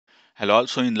Hello,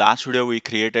 also in last video we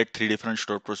created three different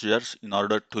stored procedures in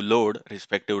order to load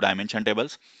respective dimension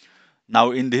tables.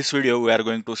 Now in this video we are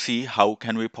going to see how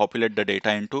can we populate the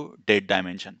data into date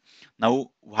dimension. Now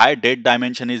why date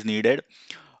dimension is needed,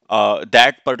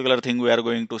 that particular thing we are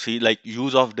going to see, like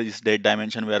use of this date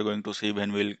dimension we are going to see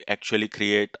when we'll actually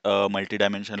create a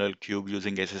multi-dimensional cube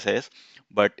using SSIS.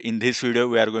 But in this video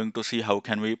we are going to see how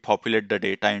can we populate the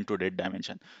data into date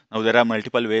dimension. Now there are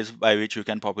multiple ways by which you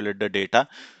can populate the data.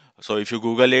 So if you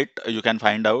Google it, you can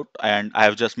find out. And I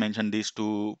have just mentioned these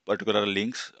two particular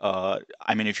links. I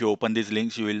mean, if you open these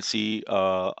links, you will see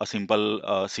a simple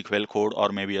SQL code or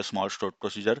maybe a small stored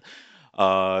procedure,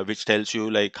 which tells you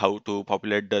like how to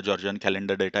populate the Georgian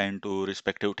calendar data into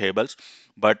respective tables.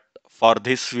 But for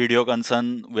this video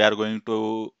concern, we are going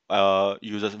to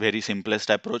use a very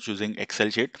simplest approach using Excel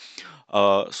sheet.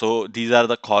 So these are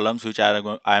the columns which I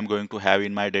am going to have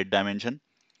in my date dimension.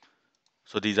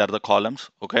 So these are the columns.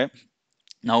 Okay.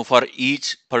 Now for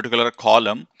each particular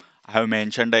column, I have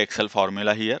mentioned the Excel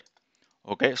formula here.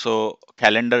 Okay, so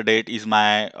calendar date is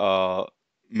my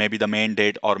maybe the main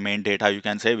date or main data you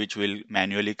can say, which will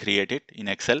manually create it in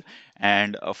Excel.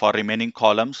 And for remaining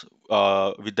columns,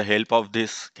 with the help of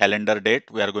this calendar date,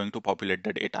 we are going to populate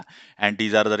the data. And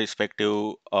these are the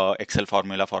respective Excel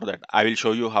formula for that. I will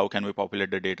show you how can we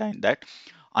populate the data in that.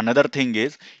 Another thing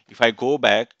is, if I go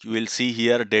back, you will see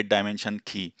here date dimension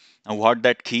key. Now what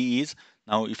that key is,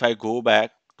 now if I go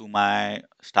back to my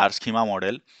star schema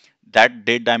model, that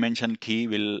date dimension key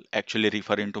will actually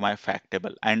refer into my fact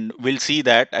table, and we'll see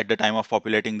that at the time of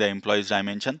populating the employees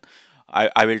dimension.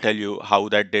 I will tell you how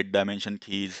that date dimension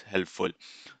key is helpful.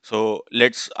 So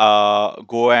let's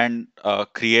go and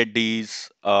create these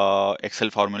Excel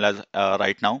formulas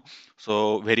right now.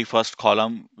 So very first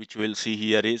column which we'll see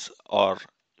here is, or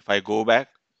if I go back,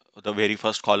 the very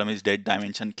first column is date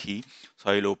dimension key. So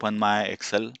I will open my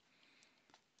Excel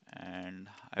and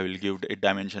I will give date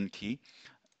dimension key.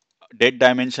 Date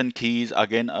dimension key is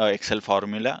again a Excel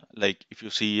formula. Like if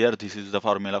you see here, this is the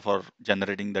formula for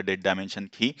generating the date dimension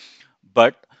key.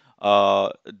 But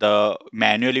the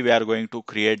manually we are going to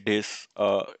create this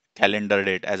calendar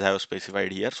date as I have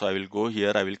specified here. So I will go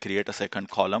here, I will create a second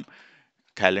column,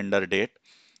 calendar date,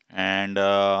 and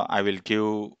I will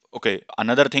give, okay,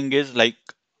 another thing is like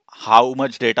how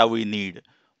much data we need,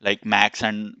 like max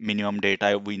and minimum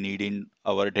data we need in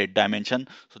our date dimension.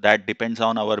 So that depends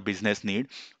on our business need.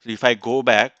 So if I go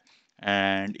back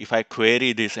and if I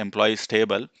query this employees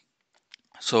table,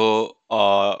 so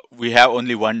we have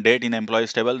only one date in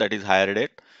employees table, that is hire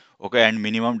date. Okay, and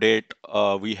minimum date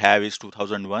we have is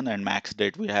 2001, and max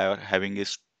date we have having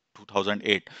is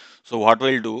 2008. So what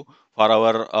we'll do for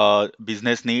our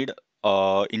business need,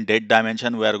 in date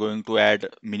dimension, we are going to add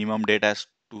minimum date as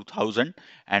 2000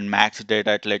 and max date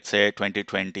at let's say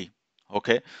 2020.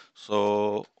 Okay,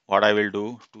 so what I will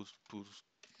do to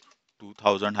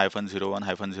 2000 hyphen 01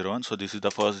 hyphen 01. So this is the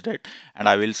first date, and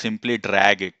I will simply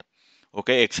drag it.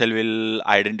 Okay, Excel will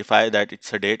identify that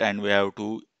it's a date, and we have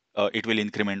to it will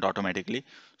increment automatically.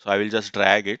 So I will just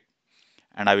drag it,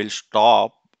 and I will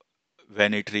stop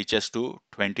when it reaches to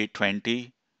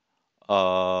 2020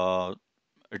 uh,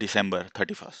 December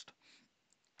 31st.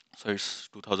 So it's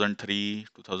 2003,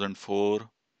 2004.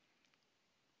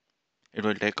 It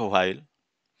will take a while.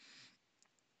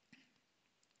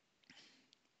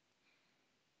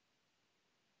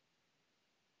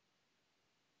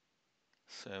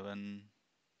 7,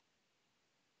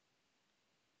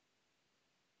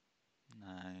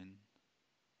 9,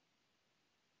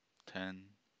 10,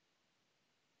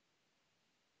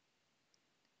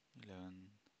 11,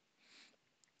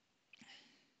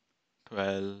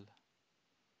 12,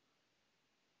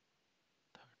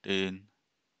 13.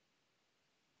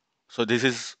 So this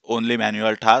is only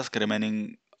manual task.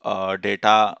 Remaining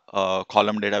data,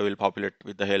 column data will populate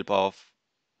with the help of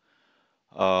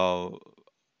uh,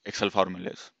 Excel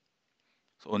formulas.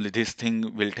 So only this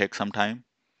thing will take some time.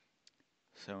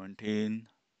 17,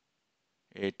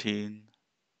 18,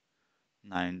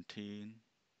 19,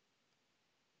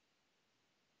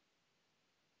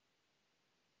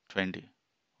 20.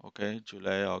 Okay,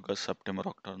 July, August, September,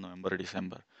 October, November,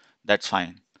 December. That's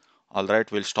fine. All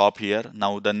right, we'll stop here.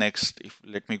 Now the next, if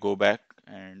let me go back,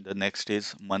 and the next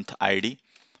is month ID.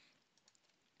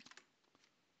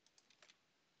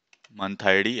 Month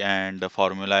ID, and the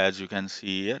formula as you can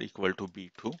see here equal to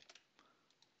B2.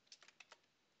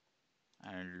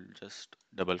 And just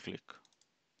double click.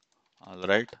 All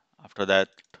right, after that,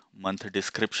 month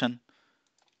description,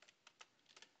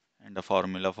 and the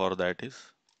formula for that is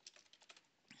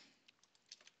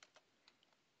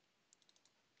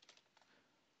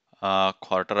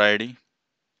quarter ID,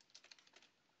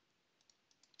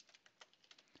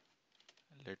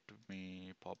 let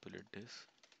me populate this.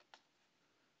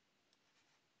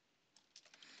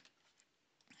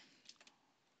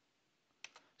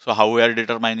 So how we are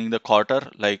determining the quarter,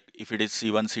 like if it is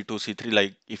C1, C2, C3,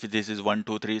 like if this is 1,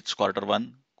 2, 3, it's quarter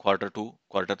 1, quarter 2,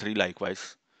 quarter 3,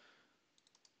 likewise.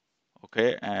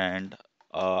 Okay, and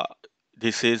uh,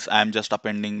 this is, I'm just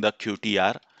appending the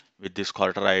QTR with this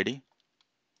quarter ID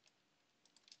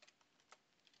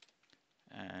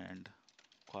and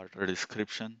quarter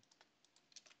description,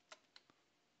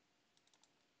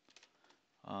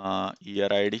 year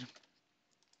ID,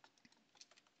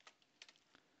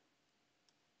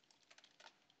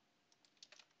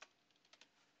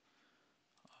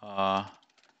 uh,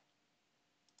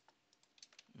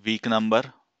 week number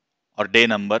or day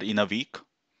number in a week.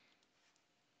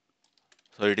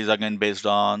 So it is again based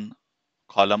on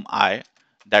column I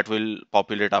that will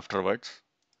populate afterwards.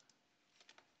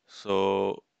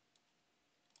 So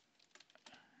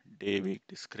day week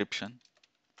description.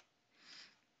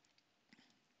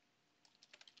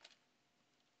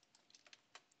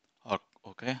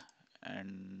 Okay,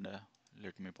 and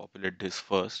let me populate this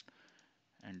first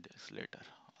and this later.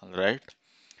 All right.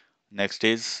 Next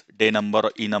is day number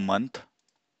in a month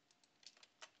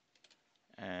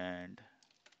and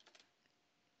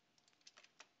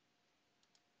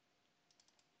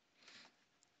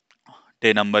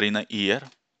day number in a year.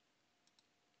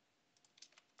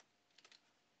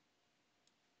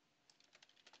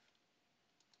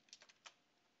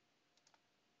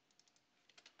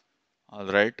 All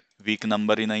right. Week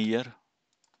number in a year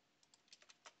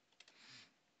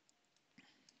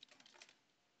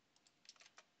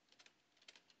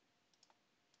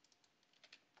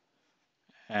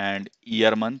and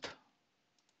year month.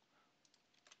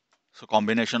 So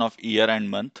combination of year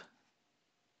and month.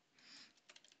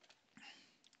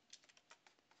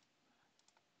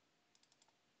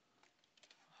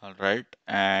 All right.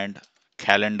 And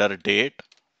calendar date.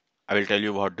 I will tell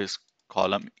you what this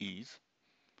column is.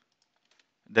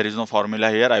 There is no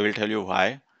formula here. I will tell you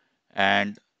why.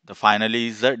 And the finally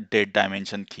is the date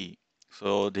dimension key.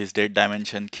 So this date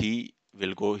dimension key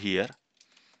will go here.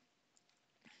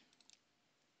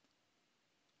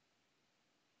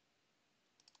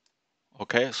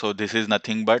 Okay, so this is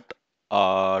nothing but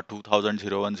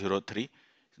 200103,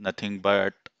 nothing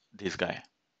but this guy.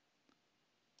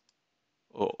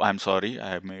 Oh, I'm sorry,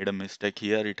 I have made a mistake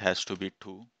here. It has to be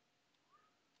 2.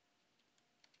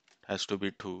 It has to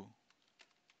be 2.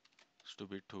 Has to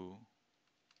be 2,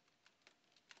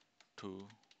 2,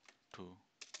 2.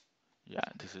 Yeah,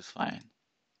 this is fine.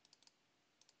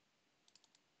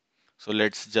 So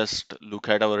let's just look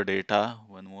at our data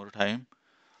one more time.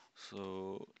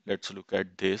 So let's look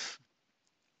at this.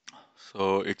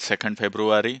 So it's 2nd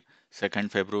February.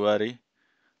 2nd February.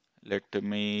 Let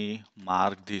me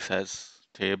mark this as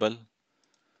table.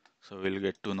 So we'll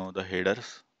get to know the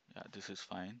headers. Yeah, this is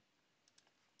fine.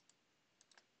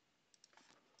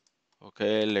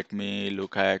 Okay, let me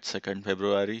look at 2nd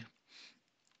February.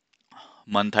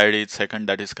 Month ID is 2nd,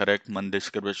 that is correct. Month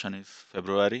description is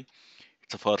February.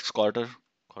 It's the first quarter.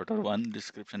 Quarter 1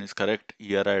 description is correct.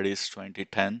 Year ID is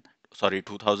 2010, sorry,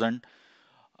 2000.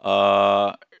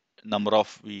 Number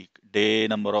of week, day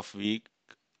number of week.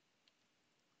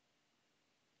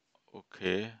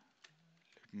 Okay,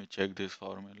 let me check this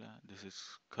formula. This is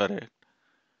correct.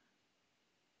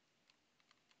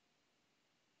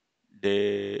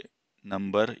 Day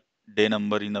number, day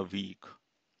number in a week.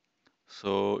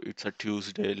 So it's a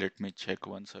Tuesday. Let me check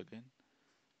once again.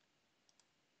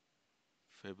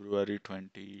 February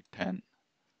 2010.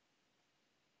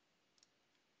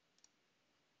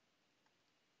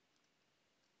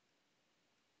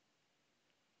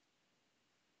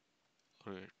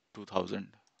 Okay, 2000.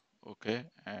 Okay,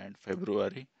 and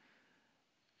February.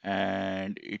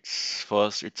 And it's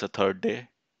a third day.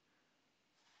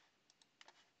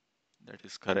 That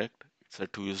is correct. It's a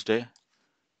Tuesday.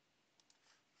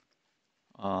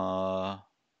 Uh,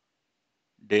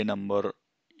 Day number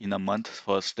in a month,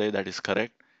 first day, that is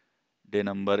correct. Day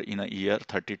number in a year,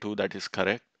 32, that is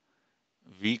correct.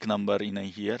 Week number in a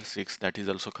year, 6, that is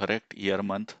also correct. Year,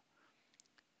 month,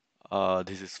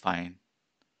 this is fine.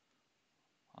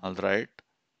 All right.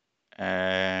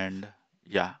 And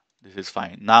yeah, this is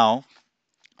fine. Now,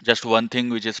 just one thing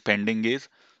which is pending is,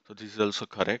 so this is also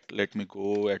correct. Let me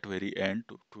go at very end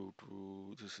to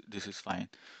this is fine.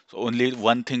 So only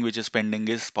one thing which is pending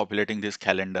is populating this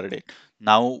calendar date.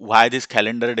 Now, why this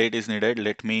calendar date is needed?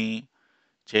 Let me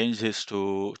change this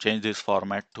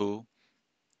format to,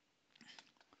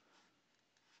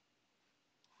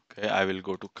 okay, I will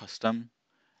go to custom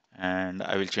and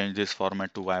I will change this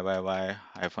format to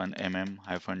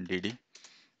YYY-MM-DD.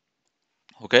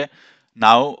 Okay,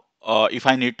 Now, if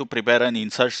I need to prepare an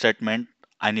insert statement,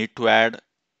 I need to add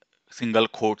single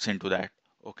quotes into that.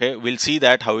 Okay, we'll see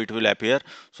that how it will appear.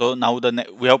 So now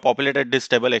we have populated this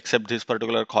table except this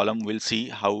particular column. We'll see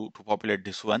how to populate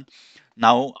this one.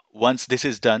 Now, once this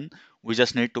is done, we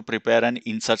just need to prepare an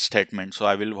insert statement. So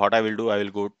what I will do, I will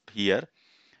go here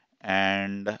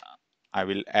and I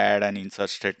will add an insert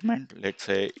statement. Let's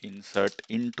say insert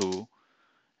into,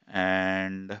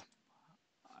 and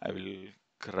I will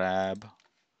grab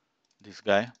this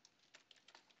guy,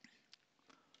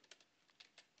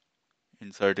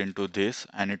 insert into this.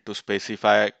 I need to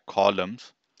specify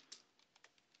columns.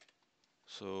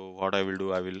 So what I will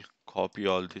do, I will copy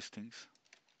all these things.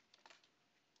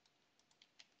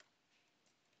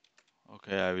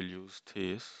 Okay, I will use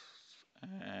this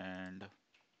and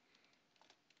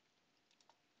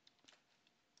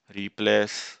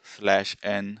replace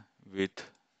 /n with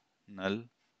null,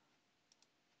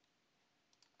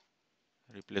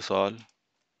 replace all,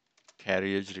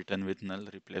 carriage written with null,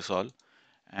 replace all.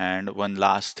 And one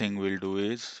last thing we'll do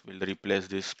is we'll replace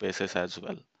these spaces as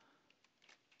well.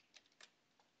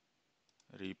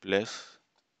 Replace,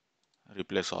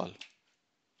 replace all.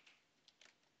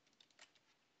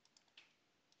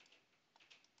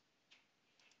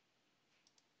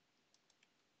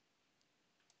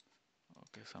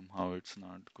 Okay, somehow it's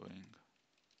not going.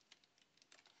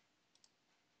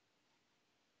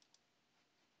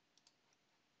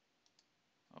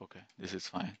 Okay, this is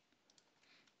fine.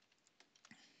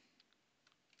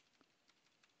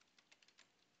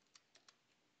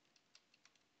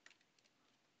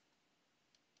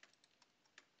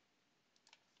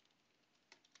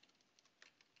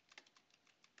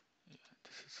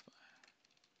 This is fine.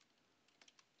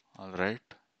 All right.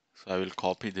 So I will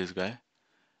copy this guy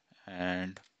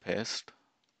and paste.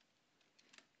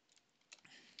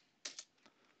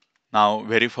 Now,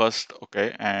 very first,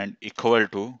 okay, and equal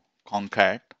to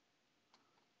concat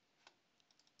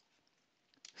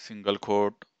single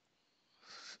quote,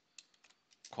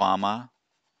 comma,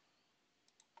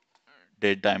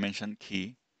 date dimension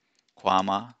key,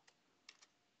 comma,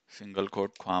 single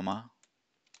quote, comma.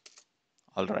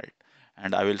 All right.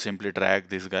 And I will simply drag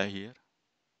this guy here.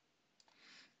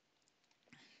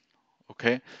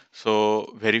 Okay.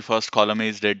 So very first column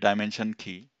is date dimension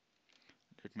key.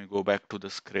 Let me go back to the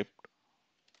script.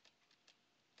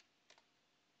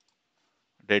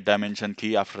 Date dimension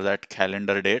key, after that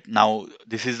calendar date. Now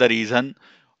this is the reason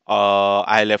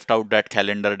I left out that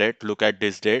calendar date. Look at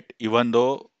this date. Even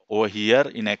though over here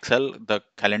in Excel the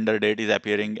calendar date is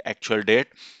appearing actual date,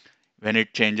 when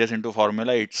it changes into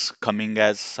formula it's coming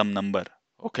as some number.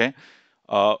 Okay,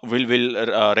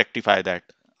 we'll rectify that.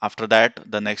 After that,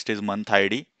 the next is month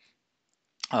ID,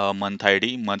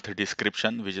 month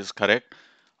description, which is correct.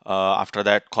 After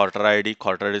that, quarter ID,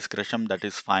 quarter description, that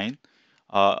is fine.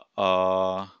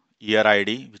 Year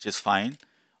ID, which is fine.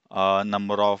 Day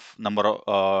number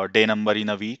in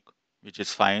a week, which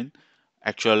is fine.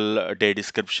 Actual day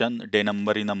description, day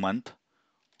number in a month.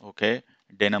 Okay,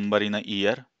 day number in a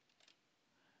year,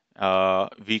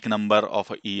 week number of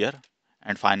a year,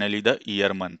 and finally the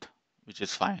year month, which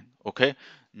is fine. Okay,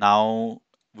 now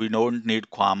we don't need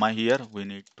comma here, we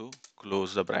need to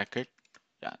close the bracket.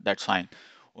 Yeah, that's fine.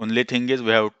 Only thing is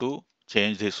we have to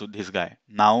change this guy.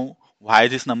 Now why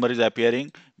this number is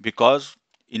appearing? Because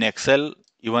in Excel,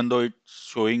 even though it's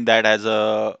showing that as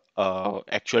a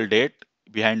actual date,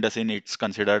 behind the scene it's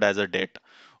considered as a date.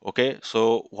 Okay,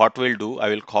 so what we'll do, I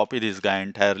will copy this guy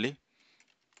entirely,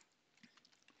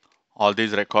 all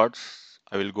these records.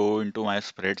 I will go into my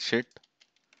spreadsheet.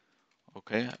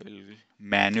 Okay, I will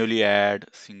manually add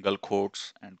single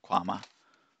quotes and comma.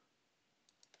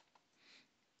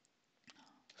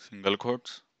 Single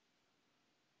quotes.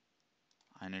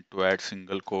 I need to add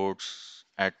single quotes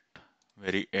at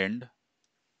very end.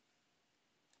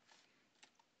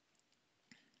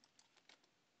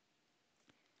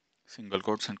 Single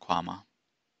quotes and comma.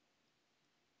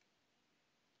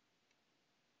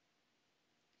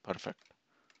 Perfect.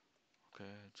 Okay,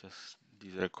 just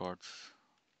these records.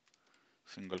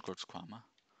 Single quotes, comma.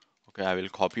 Okay, I will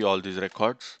copy all these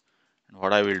records. And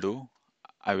what I will do,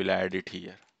 I will add it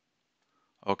here.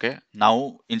 Okay,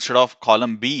 now instead of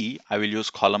column B, I will use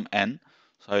column N.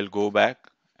 So I will go back,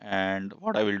 and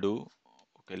what I will do,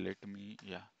 okay, let me,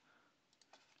 yeah.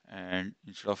 And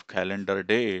instead of calendar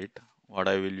date, what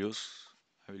I will use,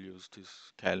 I will use this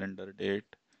calendar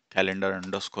date, calendar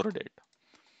underscore date.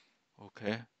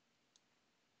 Okay,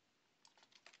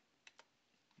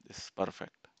 this is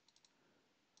perfect.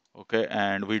 Okay,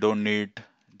 and we don't need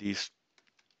these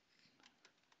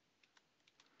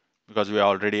because we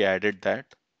already added that.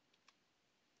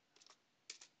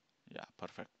 Yeah,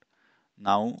 perfect.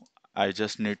 Now I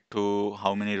just need to,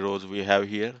 how many rows we have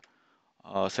here?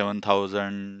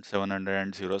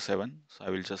 7707. So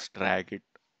I will just drag it.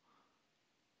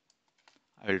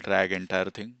 I will drag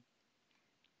entire thing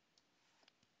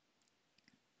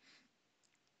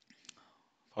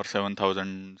for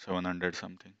 7700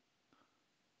 something.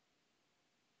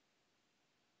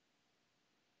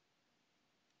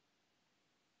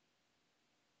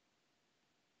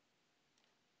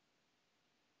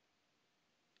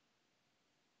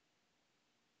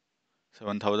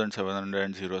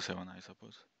 7707, I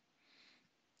suppose.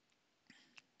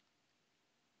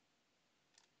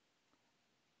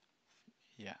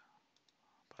 Yeah,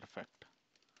 perfect.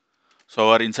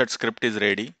 So our insert script is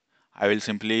ready. I will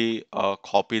simply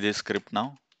copy this script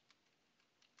now,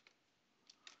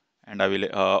 and I will,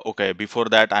 okay, before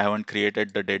that I haven't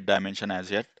created the date dimension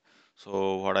as yet.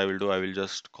 So what I will do, I will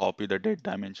just copy the date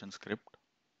dimension script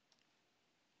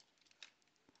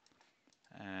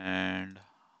and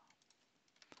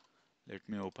let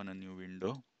me open a new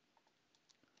window.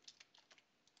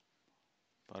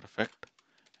 Perfect.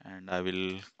 And I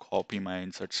will copy my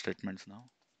insert statements now.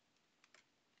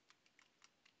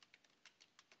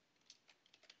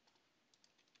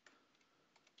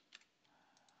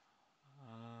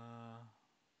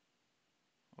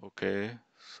 Okay,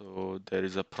 so there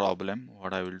is a problem.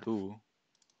 What I will do,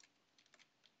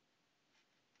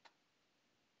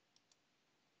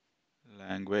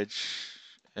 language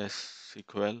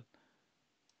SQL,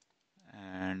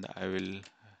 and I will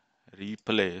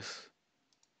replace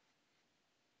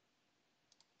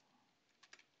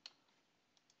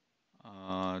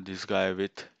this guy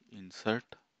with insert,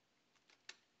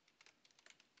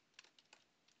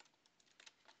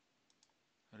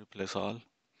 replace all.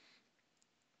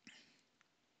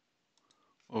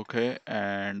 Okay,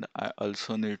 and I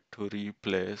also need to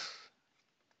replace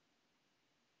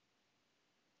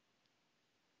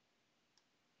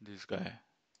this guy.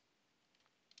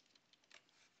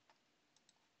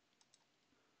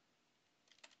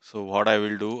 So what I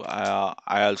will do,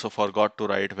 I also forgot to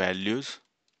write values.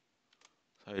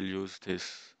 So I'll use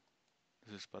this.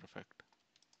 This is perfect.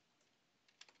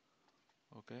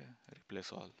 Okay,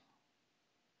 replace all.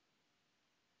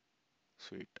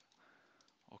 Sweet.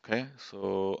 Okay,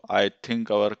 so I think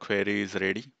our query is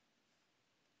ready.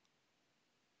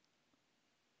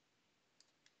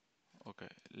 Okay,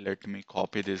 let me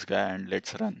copy this guy and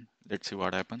let's run. Let's see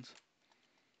what happens.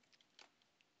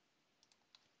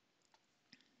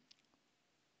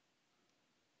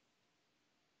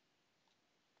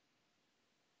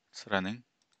 It's running.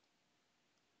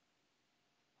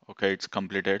 Okay, it's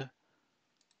completed. It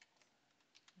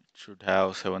should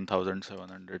have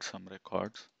 7700 some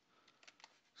records.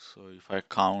 So if I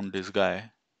count this guy,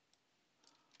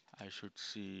 I should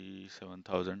see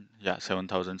 7000. Yeah,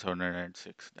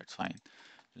 7706. That's fine.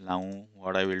 Now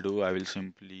what I will do, I will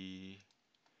simply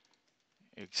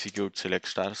execute select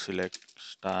star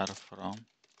from.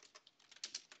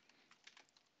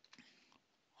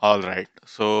 All right.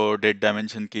 So date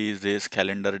dimension key is this: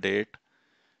 calendar date,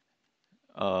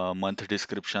 month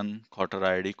description, quarter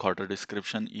ID, quarter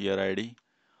description, year ID,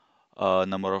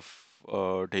 number of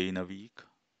day in a week.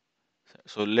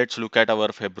 So let's look at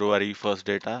our February 1st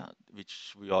data,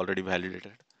 which we already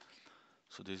validated.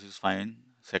 So this is fine.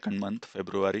 Second month,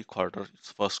 February quarter,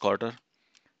 it's first quarter.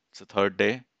 It's a third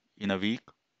day in a week.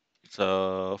 It's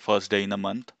a first day in a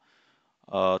month.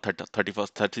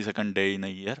 31st, 32nd day in a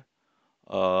year.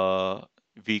 Uh,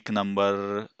 Week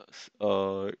number,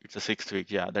 it's a sixth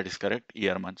week. Yeah, that is correct.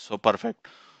 Year month. So perfect.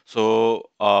 So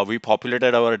we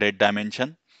populated our date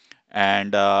dimension,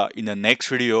 and in the next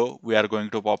video we are going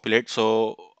to populate.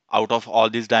 So out of all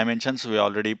these dimensions, we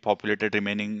already populated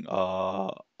remaining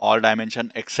all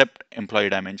dimension except employee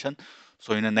dimension.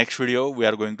 So in the next video, we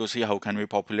are going to see how can we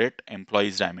populate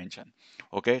employees dimension.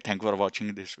 Okay, thank you for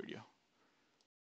watching this video.